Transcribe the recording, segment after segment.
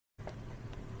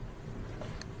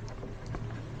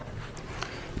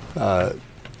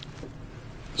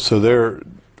So there,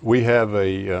 we have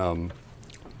a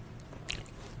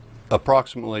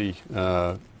approximately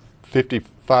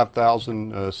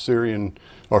 55,000 Syrian,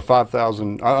 or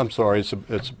 5,000. I'm sorry, I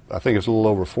think it's a little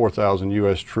over 4,000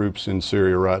 U.S. troops in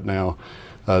Syria right now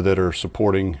that are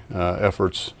supporting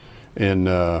efforts in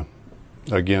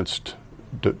against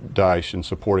Daesh and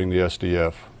supporting the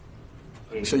SDF.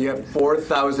 So you have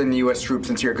 4,000 U.S. troops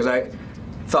in Syria, because I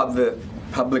thought that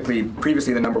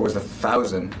previously the number was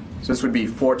 1,000. So this would be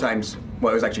 4 times,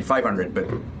 well, it was actually 500, but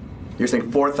you're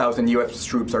saying 4,000 U.S.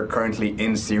 troops are currently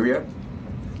in Syria?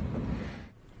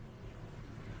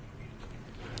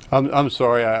 I'm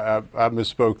sorry, I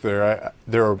misspoke there.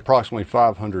 There are approximately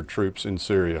 500 troops in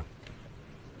Syria.